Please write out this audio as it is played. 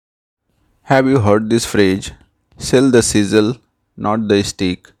Have you heard this phrase? Sell the sizzle, not the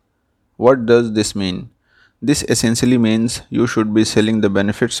steak. What does this mean? This essentially means you should be selling the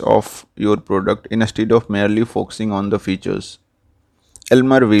benefits of your product instead of merely focusing on the features.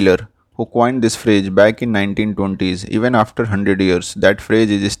 Elmer Wheeler, who coined this phrase back in 1920s, even after 100 years, that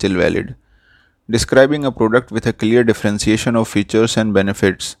phrase is still valid. Describing a product with a clear differentiation of features and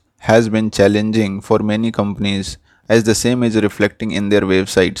benefits has been challenging for many companies as the same is reflecting in their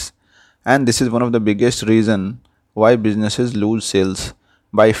websites, and this is one of the biggest reason why businesses lose sales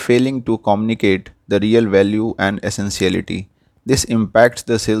by failing to communicate the real value and essentiality. This impacts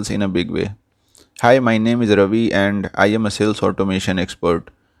the sales in a big way. Hi, my name is Ravi and I am a sales automation expert.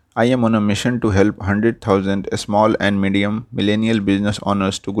 I am on a mission to help 100,000 small and medium millennial business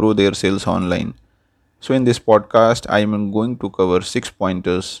owners to grow their sales online. So, in this podcast, I am going to cover 6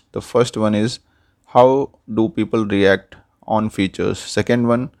 pointers. The first one is how do people react on features? Second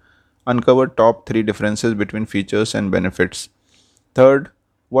one, uncover top 3 differences between features and benefits. Third,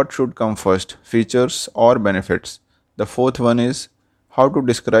 what should come first, features or benefits? The fourth one is how to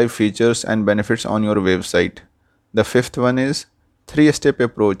describe features and benefits on your website. The fifth one is three-step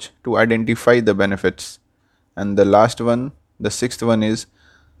approach to identify the benefits. And the last one, the sixth one is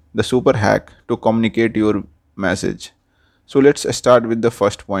the super hack to communicate your message. So let's start with the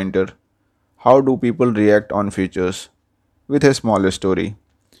first pointer. How do people react on features? With a small story.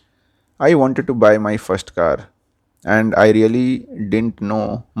 I wanted to buy my first car and I really didn't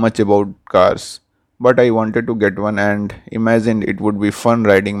know much about cars, but I wanted to get one and imagined it would be fun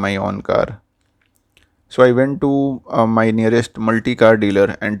riding my own car. So I went to my nearest multi-car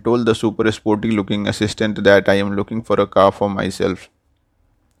dealer and told the super sporty looking assistant that I am looking for a car for myself.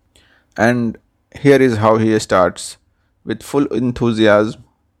 And here is how he starts with full enthusiasm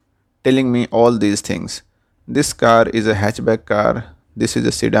telling me all these things. This car is a hatchback car, this is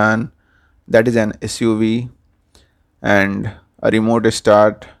a sedan, that is an SUV, and a remote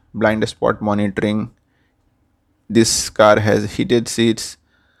start, blind spot monitoring. This car has heated seats,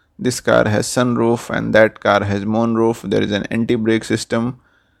 this car has sunroof, and that car has moonroof. There is an anti brake system,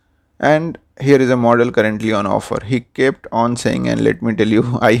 and here is a model currently on offer. He kept on saying, and let me tell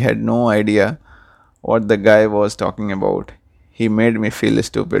you, I had no idea what the guy was talking about. He made me feel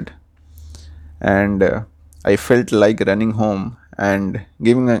stupid, and I felt like running home and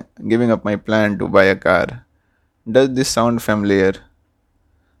giving up my plan to buy a car. Does this sound familiar?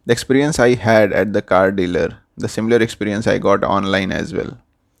 The experience I had at the car dealer, the similar experience I got online as well.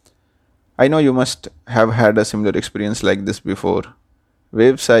 I know you must have had a similar experience like this before.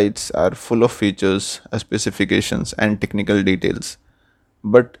 Websites are full of features, specifications, and technical details,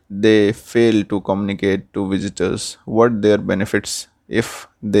 but they fail to communicate to visitors what their benefits if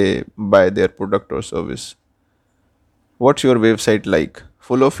they buy their product or service. What's your website like?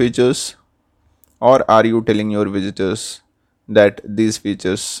 Full of features? Or are you telling your visitors that these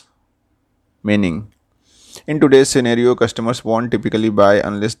features meaning? In today's scenario, customers won't typically buy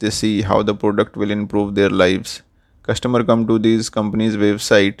unless they see how the product will improve their lives. Customers come to these companies'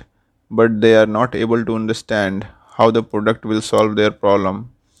 website, but they are not able to understand how the product will solve their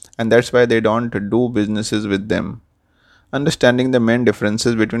problem, and that's why they don't do businesses with them. Understanding the main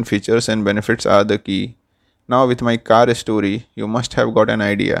differences between features and benefits are the key. Now, with my car story, you must have got an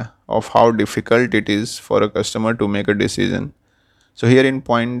idea of how difficult it is for a customer to make a decision. So, here in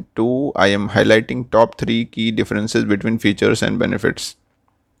point 2, I am highlighting top 3 key differences between features and benefits.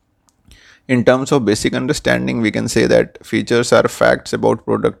 In terms of basic understanding, we can say that features are facts about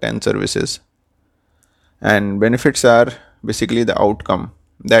product and services, and benefits are basically the outcome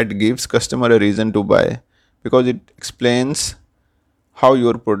that gives customer a reason to buy because it explains how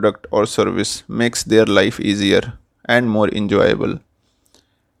your product or service makes their life easier and more enjoyable.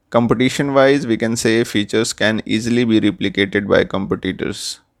 Competition wise, we can say features can easily be replicated by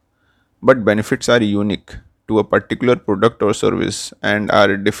competitors, but benefits are unique to a particular product or service and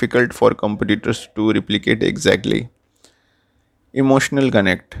are difficult for competitors to replicate exactly. Emotional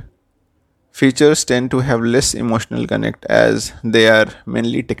connect. Features tend to have less emotional connect as they are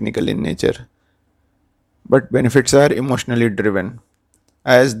mainly technical in nature, but benefits are emotionally driven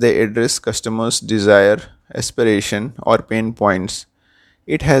as they address customers' desire, aspiration, or pain points.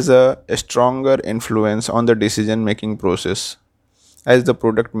 It has a stronger influence on the decision making process as the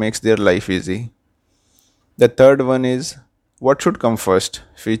product makes their life easy. The third one is what should come first,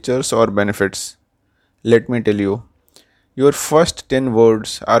 features or benefits? Let me tell you, your first 10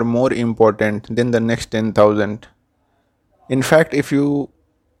 words are more important than the next 10,000. In fact, if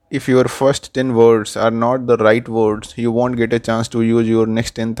your first 10 words are not the right words, you won't get a chance to use your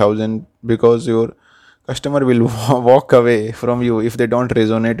next 10,000 because your Customer will walk away from you if they don't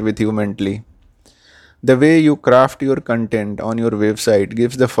resonate with you mentally. The way you craft your content on your website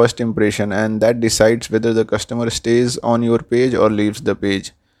gives the first impression, and that decides whether the customer stays on your page or leaves the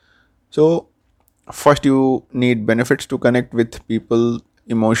page. So, first you need benefits to connect with people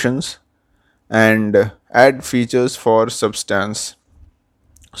emotions, and add features for substance.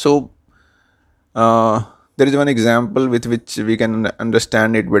 So, uh, there is one example with which we can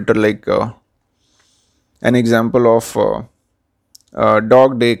understand it better, like an example of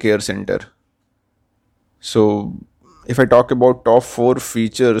dog daycare center. So, if I talk about top four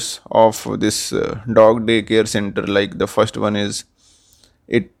features of this dog daycare center, like the first one is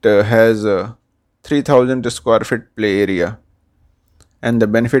it has 3000 square feet play area, and the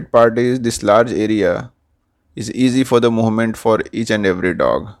benefit part is this large area is easy for the movement for each and every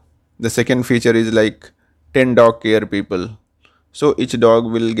dog. The second feature is like 10 dog care people, so each dog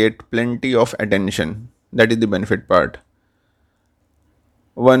will get plenty of attention. That is the benefit part.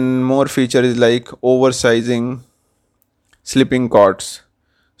 One more feature is like oversizing sleeping cots.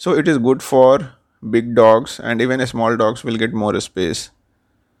 So it is good for big dogs, and even small dogs will get more space.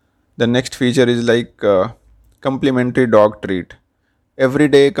 The next feature is like complimentary dog treat.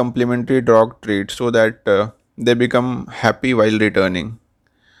 Everyday complimentary dog treat so that they become happy while returning.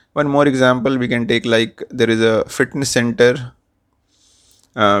 One more example we can take, like there is a fitness center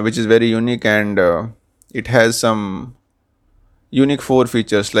which is very unique, and it has some unique four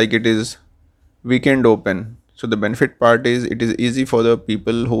features, like it is weekend open. So the benefit part is it is easy for the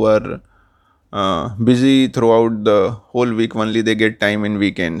people who are busy throughout the whole week, only they get time in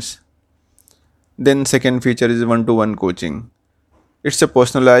weekends. Then second feature is one to one coaching. It's a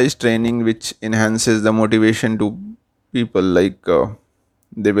personalized training which enhances the motivation to people, like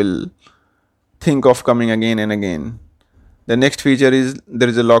they will think of coming again and again. The next feature is there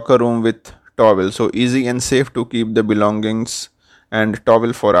is a locker room with towel, so easy and safe to keep the belongings and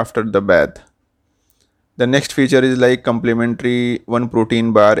towel for after the bath. The next feature is like complimentary one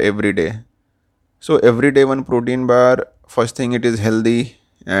protein bar every day. So every day one protein bar, first thing it is healthy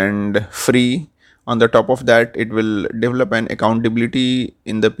and free. On the top of that, it will develop an accountability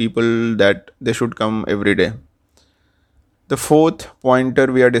in the people that they should come every day. The fourth pointer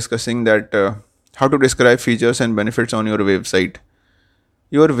we are discussing that how to describe features and benefits on your website.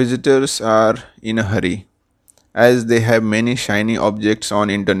 Your visitors are in a hurry as they have many shiny objects on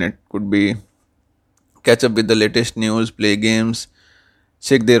internet. Could be catch up with the latest news, play games,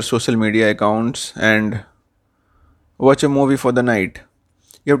 check their social media accounts, and watch a movie for the night.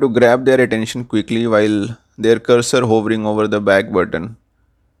 You have to grab their attention quickly while their cursor hovering over the back button.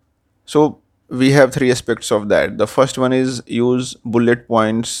 So we have three aspects of that. The first one is use bullet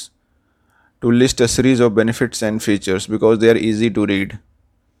points to list a series of benefits and features because they are easy to read.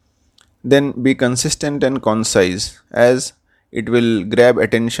 Then be consistent and concise, as it will grab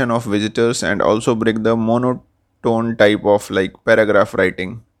attention of visitors and also break the monotone type of like paragraph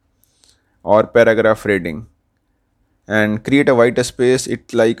writing or paragraph reading, and create a white space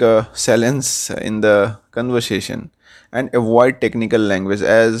it like a silence in the conversation, and avoid technical language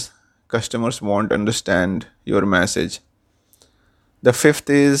as customers won't understand your message. The fifth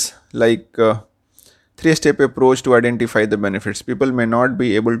is like three-step approach to identify the benefits. People may not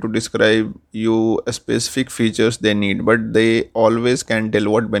be able to describe you a specific features they need, but they always can tell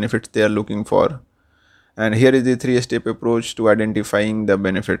what benefits they are looking for. And here is the three-step approach to identifying the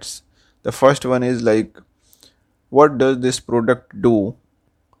benefits. The first one is like what does this product do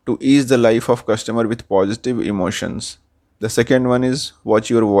to ease the life of customer with positive emotions. The second one is watch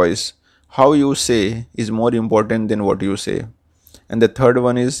your voice. How you say is more important than what you say. And the third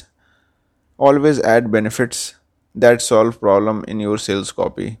one is always add benefits that solve problem in your sales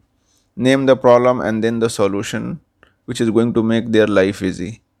copy. Name the problem and then the solution which is going to make their life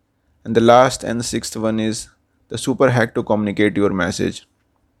easy. And the last and sixth one is the super hack to communicate your message.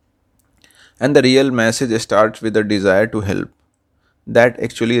 And the real message starts with a desire to help that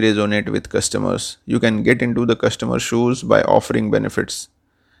actually resonate with customers. You can get into the customer shoes by offering benefits.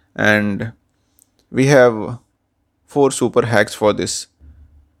 And we have four super hacks for this.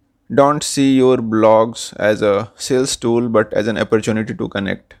 Don't see your blogs as a sales tool but as an opportunity to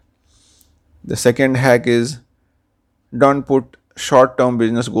connect. The second hack is don't put short term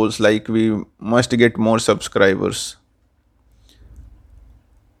business goals like we must get more subscribers.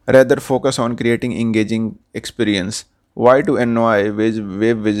 Rather focus on creating engaging experience. Why to annoy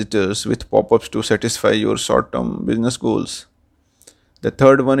web visitors with pop-ups to satisfy your short-term business goals? The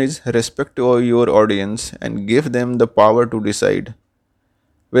third one is respect to your audience and give them the power to decide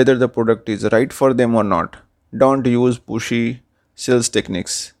whether the product is right for them or not. Don't use pushy sales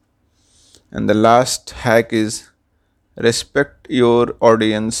techniques. And the last hack is respect your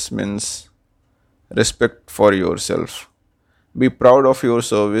audience, means respect for yourself. Be proud of your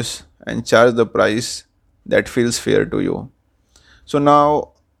service and charge the price that feels fair to you. So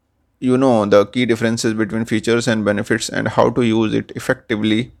now you know the key differences between features and benefits and how to use it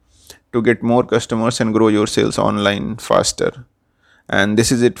effectively to get more customers and grow your sales online faster. And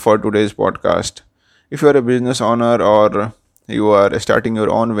this is it for today's podcast. If you are a business owner or you are starting your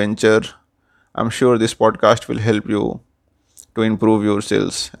own venture, I'm sure this podcast will help you to improve your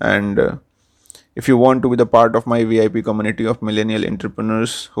sales. And if you want to be the part of my VIP community of millennial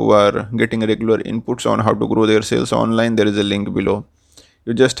entrepreneurs who are getting regular inputs on how to grow their sales online, there is a link below.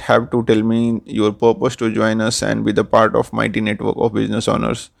 You just have to tell me your purpose to join us and be the part of mighty network of business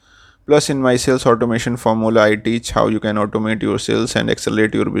owners. Plus, in my sales automation formula, I teach how you can automate your sales and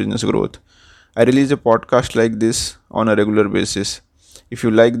accelerate your business growth. I release a podcast like this on a regular basis. If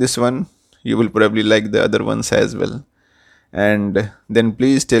you like this one, you will probably like the other ones as well. And then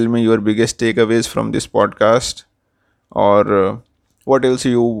please tell me your biggest takeaways from this podcast, or what else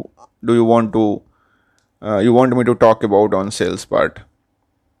you want to you want me to talk about on sales part.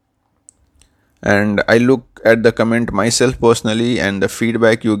 And I look at the comment myself personally, and the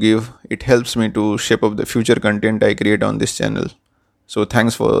feedback you give, it helps me to shape up the future content I create on this channel. So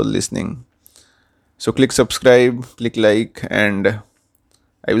thanks for listening. So click subscribe, click like, and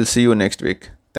I will see you next week.